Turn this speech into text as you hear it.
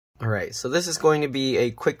Alright, so this is going to be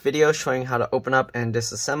a quick video showing how to open up and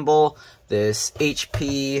disassemble this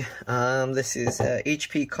HP, this is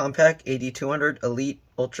HP COMPAQ 8200 Elite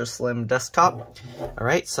Ultra Slim Desktop.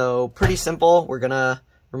 Alright, so pretty simple. We're gonna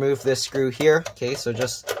remove this screw here. Okay, so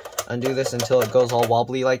just undo this until it goes all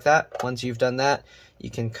wobbly like that. Once you've done that,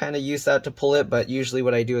 you can kind of use that to pull it, but usually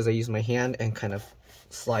what I do is I use my hand and kind of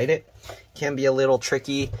slide it. Can be a little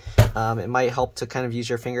tricky. It might help to kind of use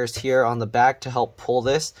your fingers here on the back to help pull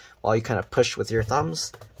this while you kind of push with your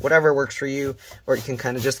thumbs. Whatever works for you, or you can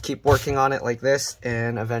kind of just keep working on it like this,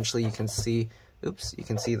 and eventually you can see, oops, you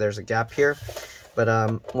can see there's a gap here.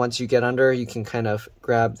 But once you get under, you can kind of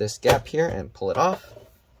grab this gap here and pull it off.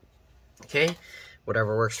 Okay,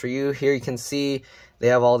 whatever works for you. Here you can see they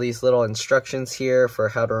have all these little instructions here for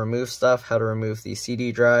how to remove stuff, how to remove the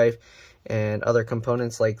CD drive, and other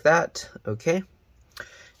components like that. Okay,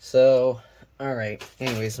 so alright,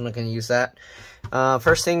 anyways, I'm not going to use that.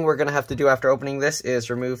 First thing we're going to have to do after opening this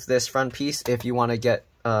is remove this front piece if you want to get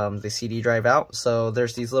the CD drive out. So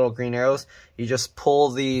there's these little green arrows. You just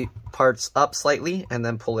pull the parts up slightly and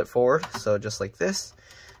then pull it forward, so just like this.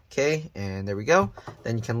 Okay, and there we go.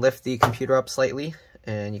 Then you can lift the computer up slightly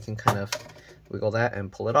and you can kind of wiggle that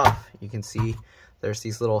and pull it off. You can see there's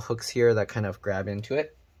these little hooks here that kind of grab into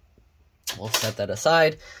it. We'll set that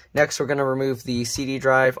aside. Next, we're going to remove the CD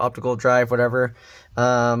drive, optical drive, whatever.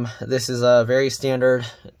 This is a very standard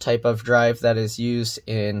type of drive that is used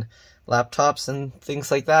in laptops and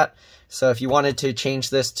things like that. So if you wanted to change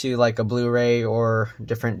this to like a Blu-ray or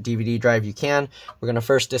different DVD drive, you can. We're going to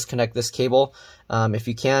first disconnect this cable. If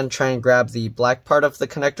you can, try and grab the black part of the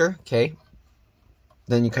connector. Okay.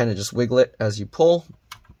 Then you kind of just wiggle it as you pull.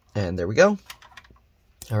 And there we go.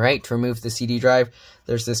 Alright, to remove the CD drive,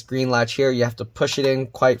 there's this green latch here. You have to push it in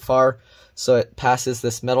quite far so it passes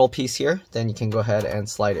this metal piece here. Then you can go ahead and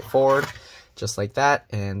slide it forward, just like that.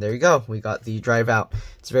 And there you go. We got the drive out.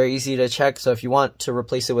 It's very easy to check. So if you want to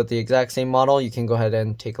replace it with the exact same model, you can go ahead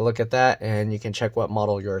and take a look at that and you can check what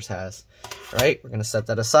model yours has. Alright, we're going to set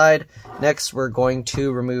that aside. Next, we're going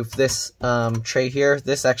to remove this tray here.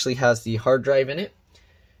 This actually has the hard drive in it.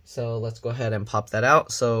 So let's go ahead and pop that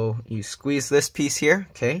out. So you squeeze this piece here,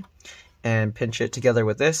 okay, and pinch it together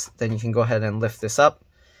with this. Then you can go ahead and lift this up.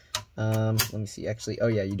 Let me see, actually, oh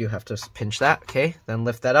yeah, you do have to pinch that, okay. Then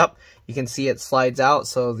lift that up. You can see it slides out.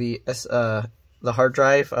 So the hard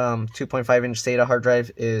drive, 2.5-inch SATA hard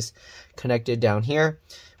drive is connected down here.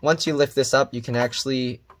 Once you lift this up, you can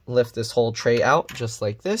actually lift this whole tray out just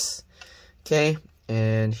like this, okay.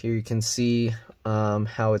 And here you can see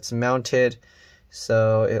how it's mounted.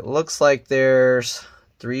 So it looks like there's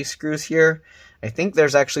 3 screws here. I think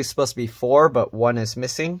there's actually supposed to be 4, but 1 is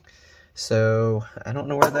missing. So I don't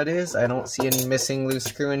know where that is. I don't see any missing loose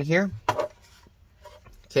screw in here.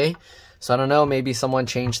 Okay, so I don't know, maybe someone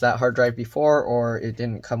changed that hard drive before or it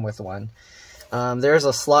didn't come with one. There's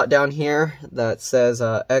a slot down here that says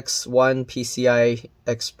X1 PCI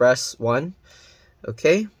Express 1.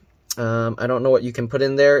 Okay. I don't know what you can put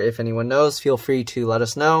in there. If anyone knows, feel free to let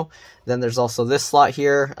us know. Then there's also this slot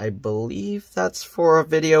here. I believe that's for a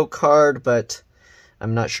video card, but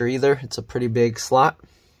I'm not sure either. It's a pretty big slot.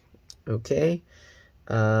 Okay.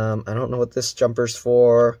 I don't know what this jumper's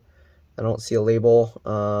for. I don't see a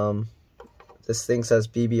label. This thing says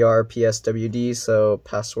BBR PSWD, so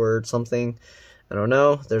password something. I don't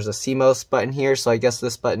know. There's a Cmos button here, so I guess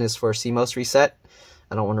this button is for Cmos reset.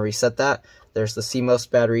 I don't want to reset that. There's the Cmos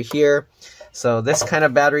battery here. So this kind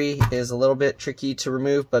of battery is a little bit tricky to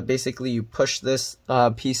remove, but basically you push this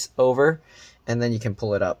piece over and then you can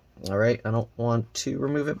pull it up. Alright, I don't want to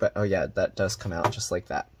remove it, but oh yeah, that does come out just like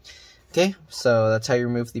that. Okay, so that's how you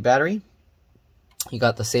remove the battery. You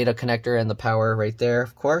got the SATA connector and the power right there,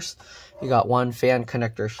 of course. You got one fan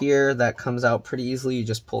connector here that comes out pretty easily. You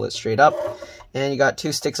just pull it straight up. And you got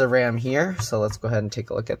 2 sticks of RAM here. So let's go ahead and take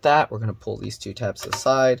a look at that. We're going to pull these 2 tabs to the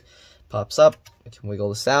side. Pops up. I can wiggle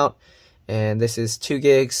this out. And this is 2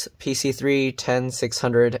 gigs PC3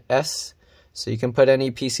 10600S. So you can put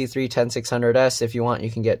any PC3 10600S if you want.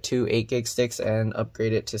 You can get 2 8-gig sticks and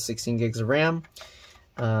upgrade it to 16 gigs of RAM.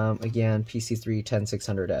 Again, PC3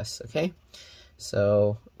 10600S. Okay.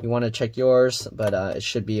 So you want to check yours, but it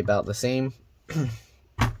should be about the same.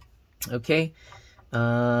 Okay.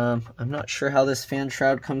 I'm not sure how this fan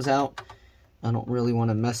shroud comes out. I don't really want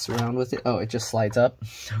to mess around with it. Oh, it just slides up.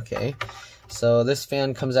 Okay. So this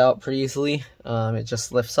fan comes out pretty easily. It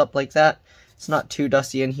just lifts up like that. It's not too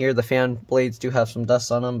dusty in here. The fan blades do have some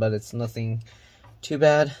dust on them, but it's nothing too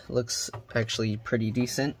bad. Looks actually pretty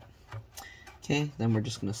decent. Okay, then we're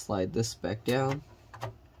just going to slide this back down.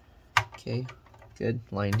 Okay, Good,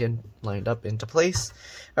 lined up into place.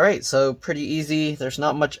 All right, so pretty easy. There's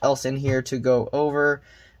not much else in here to go over.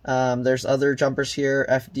 There's other jumpers here,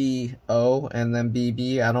 FDO and then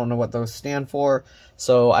BB. I don't know what those stand for,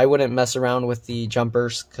 so I wouldn't mess around with the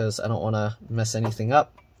jumpers because I don't want to mess anything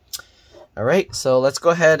up. All right, so let's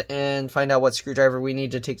go ahead and find out what screwdriver we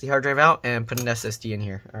need to take the hard drive out and put an SSD in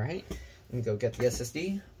here. All right, let me go get the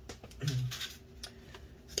SSD.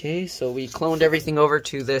 Okay, so we cloned everything over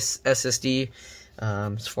to this SSD.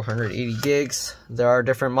 It's 480 gigs. There are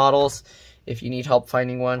different models. If you need help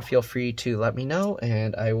finding one, feel free to let me know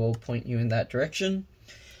and I will point you in that direction.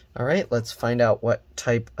 All right, let's find out what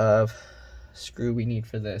type of screw we need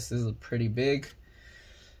for this. This is pretty big.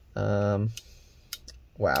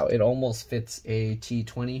 Wow, it almost fits a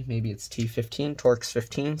T20, maybe it's T15, Torx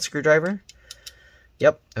 15 screwdriver.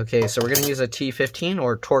 Yep, okay, so we're going to use a T15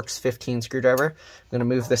 or Torx 15 screwdriver. I'm going to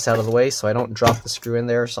move this out of the way so I don't drop the screw in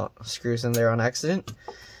there, screws in there on accident.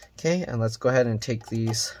 Okay, and let's go ahead and take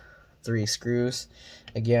these 3 screws.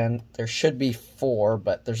 Again, there should be 4,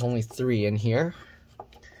 but there's only 3 in here.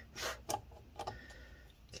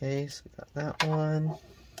 Okay, so we got that one.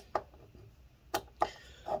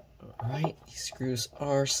 Alright, these screws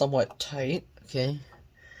are somewhat tight. Okay,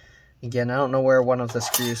 again, I don't know where one of the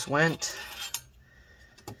screws went.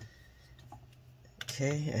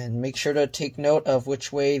 Okay, and make sure to take note of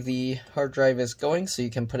which way the hard drive is going so you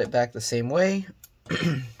can put it back the same way.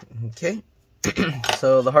 Okay,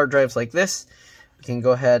 so the hard drive's like this. We can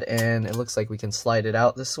go ahead and it looks like we can slide it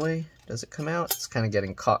out this way. Does it come out? It's kind of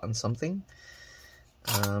getting caught on something.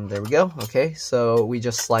 There we go. Okay, so we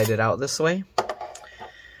just slide it out this way.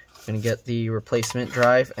 I'm going to get the replacement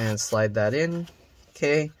drive and slide that in.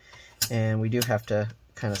 Okay, and we do have to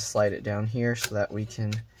kind of slide it down here so that we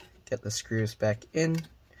can get the screws back in.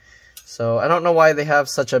 So I don't know why they have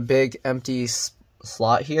such a big empty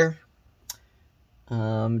slot here.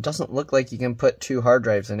 Doesn't look like you can put 2 hard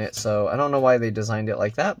drives in it, so I don't know why they designed it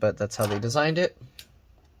like that, but that's how they designed it.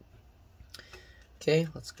 Okay,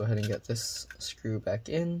 let's go ahead and get this screw back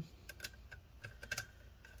in.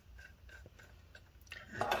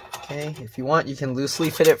 Okay, if you want, you can loosely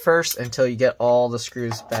fit it first until you get all the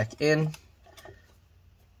screws back in.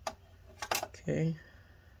 Okay.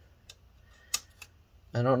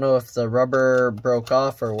 I don't know if the rubber broke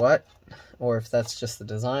off or what, or if that's just the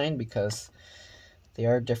design, because they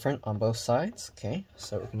are different on both sides. Okay,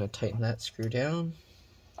 so we're going to tighten that screw down.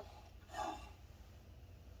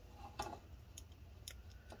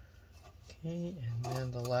 Okay, and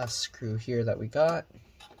then the last screw here that we got.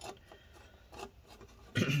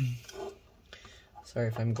 Sorry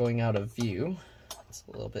if I'm going out of view. It's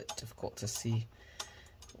a little bit difficult to see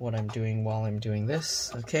what I'm doing while I'm doing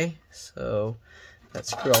this. Okay, so that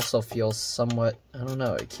screw also feels somewhat, I don't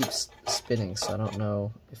know, it keeps spinning, so I don't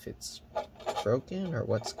know if it's broken or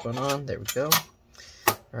what's going on. There we go.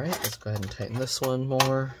 Alright, let's go ahead and tighten this one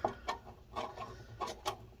more.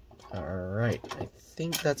 Alright, I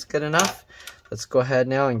think that's good enough. Let's go ahead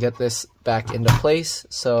now and get this back into place.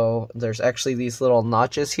 So there's actually these little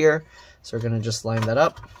notches here. So we're going to just line that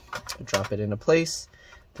up, drop it into place.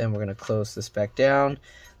 Then we're going to close this back down.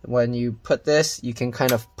 When you put this, you can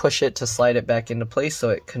kind of push it to slide it back into place so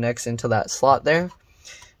it connects into that slot there.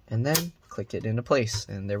 And then click it into place.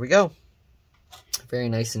 And there we go. Very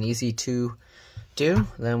nice and easy to do.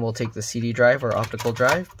 Then we'll take the CD drive or optical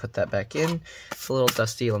drive, put that back in. It's a little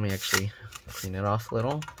dusty. Let me actually clean it off a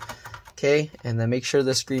little. Okay, and then make sure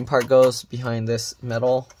this green part goes behind this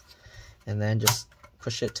metal. And then just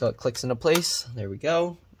push it till it clicks into place. There we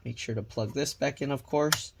go. Make sure to plug this back in, of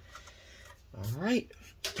course. Alright.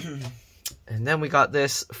 And then we got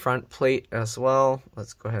this front plate as well.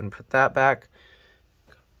 Let's go ahead and put that back.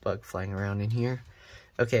 Bug flying around in here.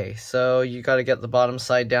 Okay, so you got to get the bottom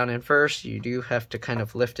side down in first. You do have to kind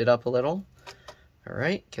of lift it up a little.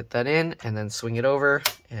 Alright, get that in and then swing it over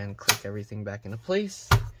and click everything back into place.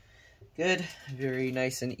 Good, very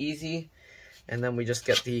nice and easy. And then we just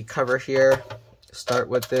get the cover here. Start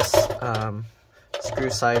with this screw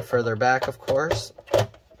side further back, of course.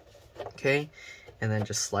 Okay, and then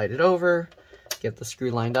just slide it over, get the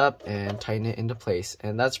screw lined up, and tighten it into place.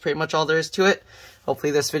 And that's pretty much all there is to it.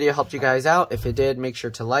 Hopefully this video helped you guys out. If it did, make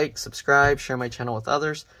sure to like, subscribe, share my channel with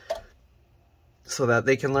others so that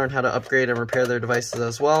they can learn how to upgrade and repair their devices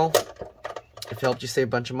as well. If it helped you save a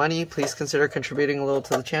bunch of money, please consider contributing a little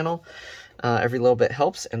to the channel. Every little bit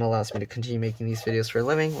helps and allows me to continue making these videos for a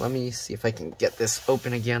living. Let me see if I can get this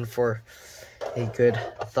open again for a good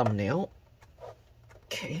thumbnail.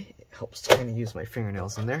 Okay, it helps to kind of use my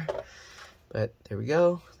fingernails in there. But there we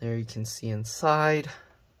go. There you can see inside.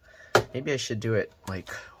 Maybe I should do it like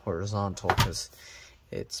horizontal because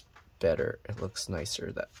it's better. It looks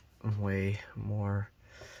nicer, that way more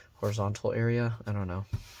horizontal area. I don't know.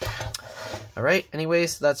 Alright,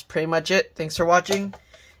 anyways, that's pretty much it. Thanks for watching,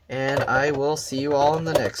 and I will see you all in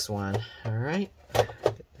the next one. Alright,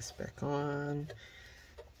 get this back on.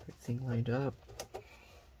 Everything lined up.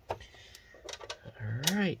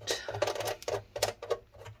 Alright.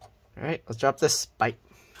 Alright, let's drop this. Bye.